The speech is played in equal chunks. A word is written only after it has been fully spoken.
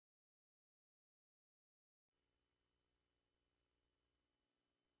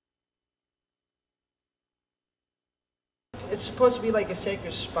it's supposed to be like a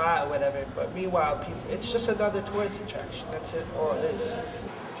sacred spot or whatever, but meanwhile, people, it's just another tourist attraction. That's it, all it is.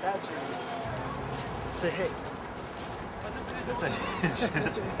 Tragedy. It's a hit. It's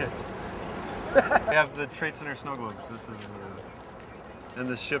a hit. We have the Trade Center snow globes. This is, and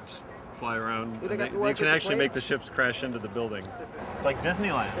the ships fly around. You can actually make the ships crash into the building. It's like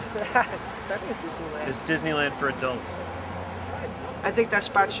Disneyland. Disneyland. It's Disneyland for adults. I think that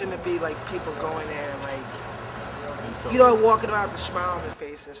spot shouldn't be like people going there and like, you know, walking around with a smile on their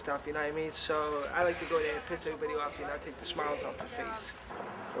face and stuff, you know what I mean? So I like to go there and piss everybody off, you know, take the smiles off their face.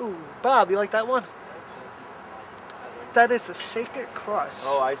 Ooh, Bob, you like that one? That is a sacred cross.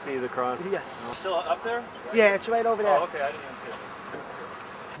 Oh, I see the cross. Yes. Still up there? Yeah, it's right over there. Oh, okay, I didn't even see it.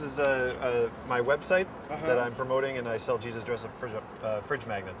 This is my website that I'm promoting, and I sell Jesus dress-up fridge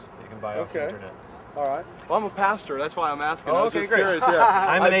magnets that you can buy off the internet. All right. Well, I'm a pastor. That's why I'm asking. Oh, I was okay, just great. curious. Yeah.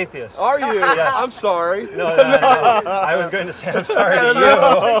 I'm an atheist. Are you? Yes. I'm sorry. No. I was going to say I'm sorry to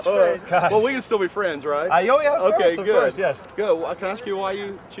you. Well, we can still be friends, right? Oh, yeah, of okay, course, good. Of course, yes. Good. Well, can I ask you why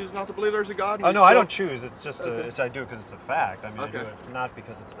you choose not to believe there's a God? Oh, no, I don't choose. It's just I do it because it's a fact. I mean, I do Okay. it not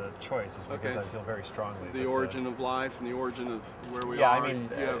because it's a choice. It's because I feel very strongly. The origin of life and the origin of where we are. Yeah, I mean,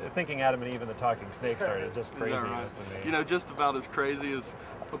 thinking Adam and Eve and the talking snake started just craziness to me. You know, just about as crazy as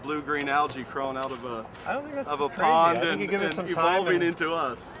a blue-green algae crawling out of a I pond think and you give it some evolving into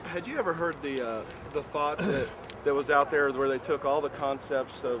us. Had you ever heard the thought that was out there where they took all the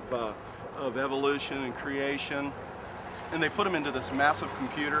concepts of evolution and creation and they put them into this massive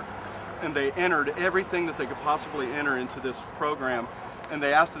computer and they entered everything that they could possibly enter into this program and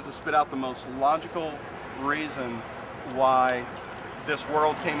they asked it to spit out the most logical reason why this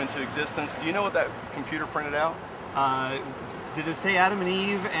world came into existence? Do you know what that computer printed out? Did it say Adam and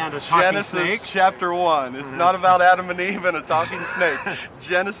Eve and a talking snake? Genesis chapter 1. It's not about Adam and Eve and a talking snake.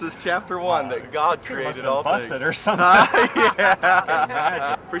 Genesis chapter 1, that God created all things. Busted or something.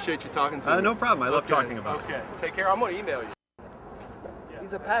 Yeah. Appreciate you talking to me. No problem. I love talking about it. Okay. Take care. I'm going to email you.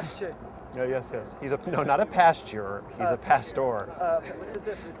 He's a pastor. Yes. He's not a pasturer. He's a pastor. What's the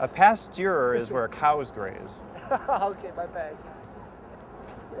difference? A pasturer is where cows graze. Okay, my bad.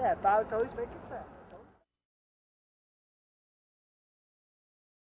 Yeah, Bob's always making fun.